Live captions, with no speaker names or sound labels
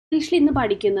ഇംഗ്ലീഷിൽ ഇന്ന്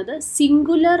പഠിക്കുന്നത്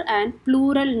singular and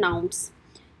plural nouns.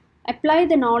 Apply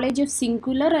the knowledge of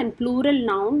singular and plural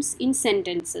nouns in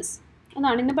sentences.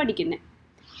 അതാണ് ഇന്ന് പഠിക്കുന്നത്.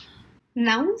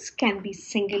 Nouns can be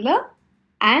singular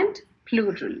and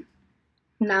plural.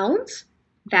 Nouns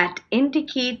that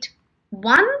indicate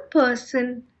one person,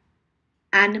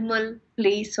 animal,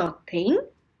 place or thing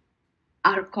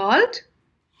are called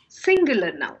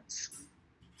singular nouns.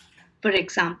 For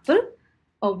example,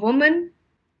 a woman,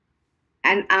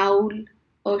 an owl,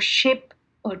 a ship,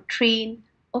 a train,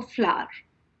 a flower.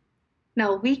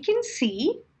 Now we can see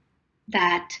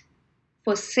that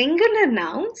for singular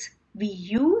nouns we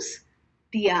use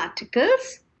the articles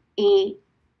a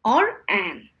or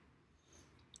an.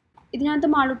 ഇതിനകത്ത്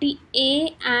Malootty A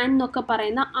an എന്നൊക്കെ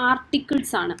പറയുന്ന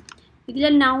articles ആണ്. ഇതിൽ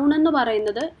noun എന്ന്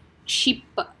പറയുന്നത്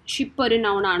ship ഒരു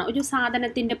നൗണാണ്, ഒരു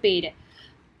സാധനത്തിൻ്റെ പേര്.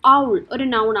 ഔൾ ഒരു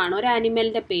നൗണാണ്, ഒരു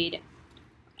ആനിമലിൻ്റെ പേര്.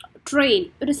 ട്രെയിൻ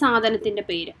ഒരു സാധനത്തിൻ്റെ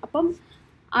പേര്. അപ്പം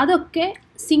അതൊക്കെ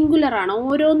സിംഗുലറാണ്,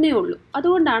 ഓരോന്നേ ഉള്ളൂ.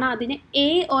 അതുകൊണ്ടാണ് അതിനെ എ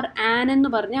ഓർ ആൻ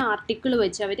എന്ന് പറഞ്ഞ ആർട്ടിക്കിൾ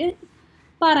വെച്ച് അവർ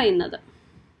പറയുന്നത്.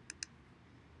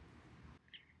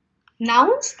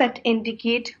 Nouns that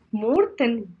indicate more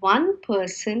than one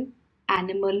person,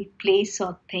 animal, place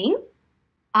or thing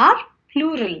are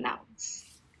plural nouns.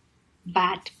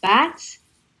 Bat, bats,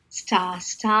 star,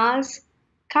 stars,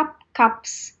 cup,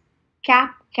 cups,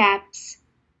 cap, caps,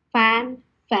 fan,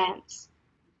 fans.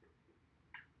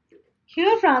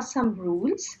 Here are some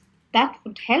rules that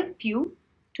would help you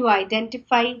to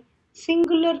identify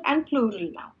singular and plural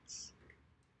nouns.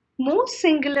 Most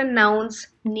singular nouns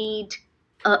need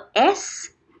a S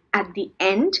at the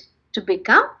end to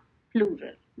become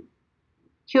plural.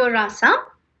 Here are some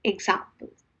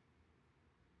examples.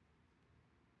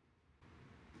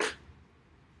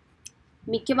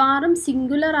 മിക്കവാറും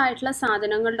singular ആയിട്ടുള്ള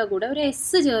സാധനങ്ങളുടെ കൂടെ ഒരു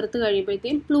S ചേർത്ത്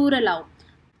കഴിയുമ്പോഴത്തേക്കും plural ആവും.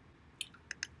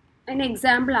 അതിന്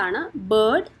എക്സാമ്പിളാണ്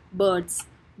bird, birds,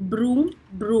 broom,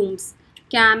 brooms,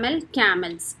 camel,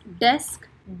 camel's, desk,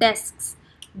 ഡെസ്ക്സ്,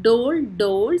 doll,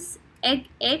 dolls, egg,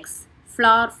 eggs,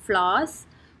 flower, flowers,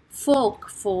 fork,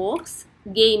 forks,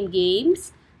 game, games,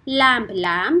 lamp,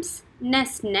 lamps,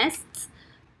 nest, nests,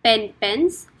 pen,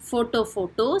 pens, photo,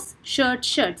 photos, shirt,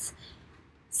 shirts.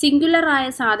 Singular ആയ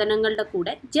സാധനങ്ങളുടെ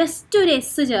കൂടെ ജസ്റ്റ് ഒരു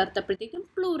S ചേർത്തപ്പോഴത്തേക്കും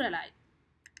പ്ലൂറലായി.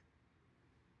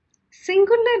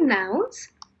 Singular nouns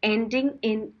ending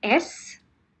in S,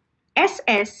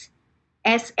 SS,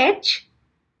 SH,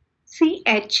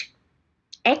 CH,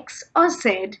 X or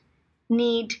Z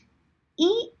need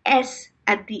ES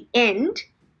at the end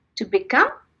to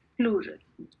become plural.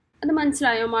 അത്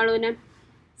മനസ്സിലായോ മാളൂന്?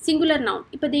 Singular noun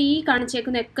ഇപ്പം ഈ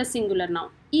കാണിച്ചേക്കുന്ന ഒക്കെ singular noun,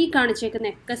 ഈ കാണിച്ചേക്കുന്ന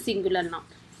ഒക്കെ singular noun.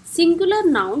 Singular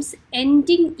nouns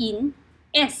ending in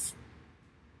S.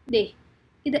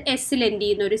 ഇത് എസ്സിൽ end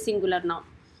ചെയ്യുന്ന ഒരു സിംഗുലർ നൗൺ.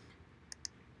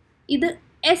 ഇത്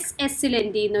എസ്സിൽ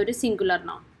എൻഡ് ചെയ്യുന്ന ഒരു സിംഗുലർ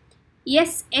നൗൺ.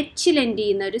 എച്ചിൽ എൻഡ്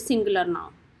ചെയ്യുന്ന ഒരു സിംഗുലർ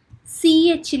നൗൺ.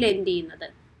 CHൽ എൻഡ് ചെയ്യുന്നത്,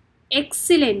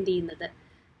 എക്സിൽ എൻഡ് ചെയ്യുന്നത്,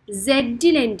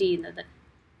 സെഡിൽ എൻഡ് ചെയ്യുന്നത്.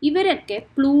 ഇവരൊക്കെ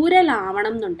പ്ലൂറൽ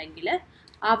ആവണം എന്നുണ്ടെങ്കിൽ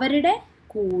അവരുടെ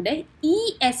കൂടെ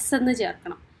ES എന്ന്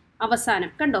ചേർക്കണം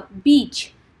അവസാനം. കണ്ടോ, ബീച്ച്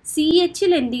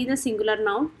CHൽ എൻഡ് ചെയ്യുന്ന സിംഗുലർ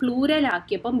നൗൺ പ്ലൂറൽ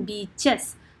ആക്കിയപ്പം ബീച്ചസ്,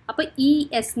 അപ്പോൾ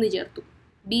ES എന്ന് ചേർത്തു.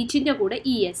 ബീച്ചിൻ്റെ കൂടെ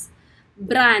ES.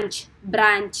 Branch,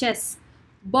 branches,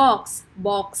 box,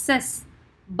 boxes,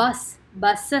 bus,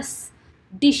 buses,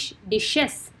 dish,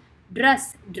 dishes,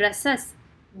 dress, dresses,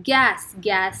 gas,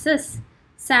 gases,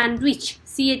 sandwich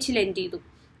CHൽ end ചെയ്തു,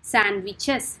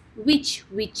 sandwiches, which,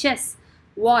 witches,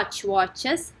 watch,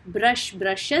 watches, brush,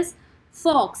 brushes,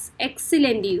 Fox എക്സിൽ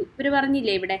എൻഡ് ചെയ്തു. ഇവർ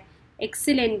പറഞ്ഞില്ലേ ഇവിടെ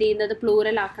എക്സിൽ എൻഡ് ചെയ്യുന്നത്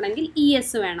പ്ലൂറൽ ആക്കണമെങ്കിൽ ES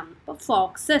വേണം. അപ്പോൾ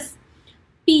foxes,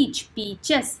 peach,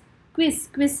 peaches, quiz,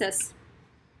 quizzes.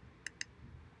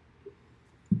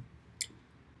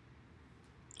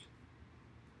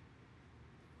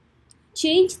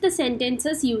 Change the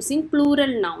sentences using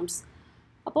plural nouns.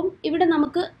 അപ്പം ഇവിടെ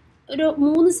നമുക്ക് ഒരു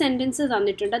 3 സെൻറ്റൻസ്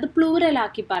തന്നിട്ടുണ്ട്, അത് പ്ലൂറൽ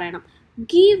ആക്കി പറയണം.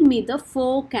 Give me the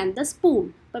fork and the spoon.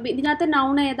 അപ്പം ഇതിനകത്ത്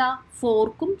നൗൺ ഏതാ?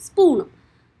 ഫോർക്കും സ്പൂണും,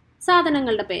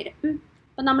 സാധനങ്ങളുടെ പേര്.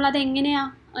 അപ്പം നമ്മളത്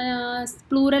എങ്ങനെയാണ്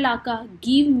പ്ലൂറൽ ആക്കുക?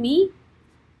 Give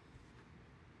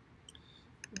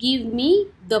me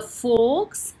the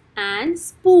forks and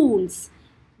spoons.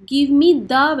 Give me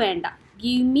the വേണ്ട,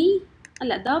 ഗീവ് മീ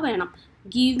അല്ല ദ വേണം.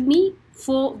 Give me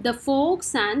the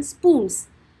forks and spoons.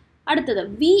 അടുത്തത്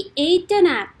V eight an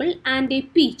apple and A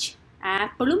peach.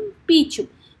 ആപ്പിളും പീച്ചും.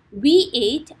 വി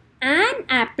എയ്റ്റ് ആൻ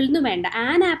ആപ്പിൾ എന്ന് വേണ്ട,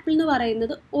 ആൻ ആപ്പിൾ എന്ന്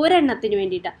പറയുന്നത് ഒരെണ്ണത്തിന്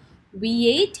വേണ്ടിയിട്ടാണ്. V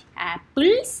eight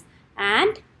apples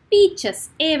and peaches,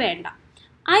 A വേണ്ട.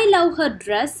 I love her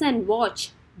dress and watch.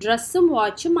 ഡ്രസ്സും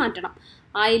വാച്ചും മാറ്റണം.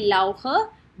 I love her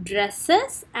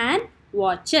dresses and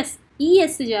watches.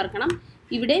 ES ചേർക്കണം.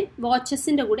 ഇവിടെ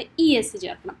വാച്ചസിൻ്റെ കൂടെ ES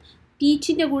ചേർക്കണം.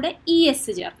 ടീച്ചിൻ്റെ കൂടെ ES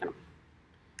ചേർക്കണം.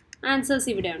 ആൻസേഴ്സ്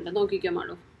ഇവിടെയുണ്ട്, നോക്കിക്കോ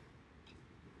മാളു.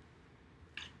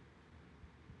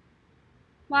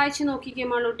 വായിച്ച് നോക്കിക്കോ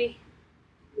Malootty.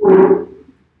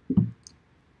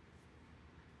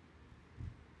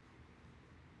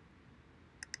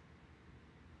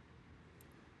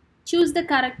 Choose the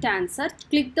correct answer.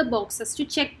 Click the boxes to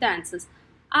check the answers.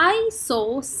 I saw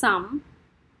some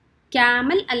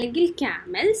camel അല്ലെങ്കിൽ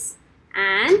camels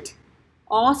and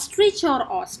ostrich or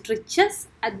ostriches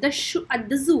at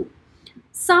the zoo.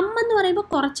 Some എന്ന് പറയുമ്പോൾ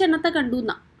കുറച്ചെണ്ണത്തെ കണ്ടു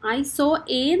എന്നാ. I saw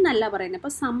a എന്നല്ല പറയുന്നത്.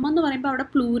 അപ്പോൾ some എന്ന് പറയുമ്പോൾ അവിടെ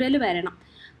പ്ലൂറൽ വരണം.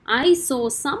 I saw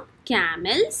some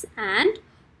camels and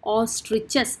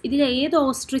ostriches. ഇതിൽ ഏത്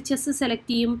ostriches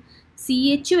സെലക്ട് ചെയ്യും?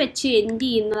 CH വെച്ച് എൻഡ്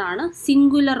ചെയ്യുന്നതാണ്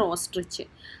സിംഗുലർ ഓസ്ട്രിച്ച്.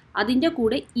 അതിൻ്റെ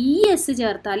കൂടെ ES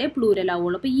ചേർത്താലേ പ്ലൂരൽ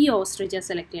ആവുള്ളൂ. അപ്പോൾ ഈ ഓസ്ട്രിച്ചസ്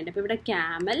സെലക്ട് ചെയ്യേണ്ടത്. അപ്പോൾ ഇവിടെ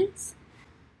ക്യാമൽസ്,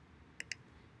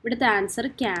 ഇവിടുത്തെ ആൻസർ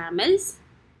ക്യാമൽസ്,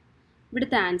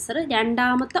 ഇവിടുത്തെ ആൻസർ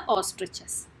രണ്ടാമത്തെ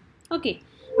ഓസ്ട്രിച്ചസ്. ഓക്കെ,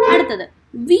 അടുത്തത്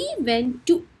V when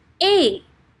to A.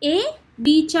 A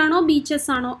ബീച്ചാണോ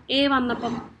beaches ആണോ? എ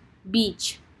വന്നപ്പം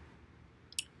ബീച്ച്.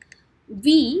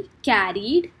 V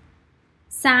carried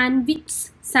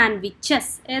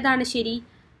sandwiches. ഏതാണ് ശരി?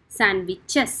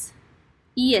 സാൻഡ്വിച്ചസ്.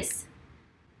 ES.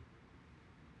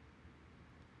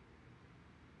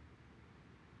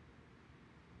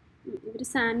 ഇവർ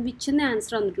സാൻഡ്വിച്ച് എന്ന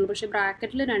ആൻസർ വന്നിട്ടുള്ളൂ, പക്ഷേ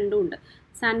ബ്രാക്കറ്റിൽ രണ്ടും ഉണ്ട്.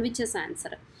 Sandwiches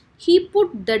answer. He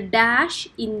put the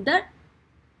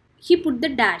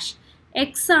dash.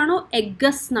 X ആണോ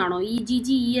എഗ്ഗസ് എന്നാണോ?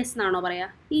 EGGES എന്നാണോ പറയാ?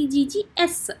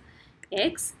 EGGS.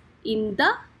 X in the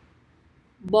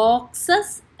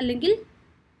boxes അല്ലെങ്കിൽ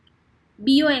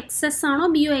BOXS ആണോ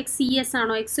BOXES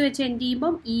ആണോ? എക്സ് വെച്ച് എൻഡ്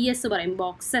ചെയ്യുമ്പം ES പറയും,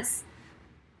 ബോക്സസ്.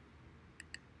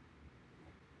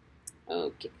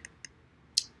 ഓക്കെ,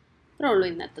 ഇത്രേ ഉള്ളൂ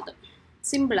ഇന്നത്തത്.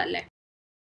 സിമ്പിൾ അല്ലേ?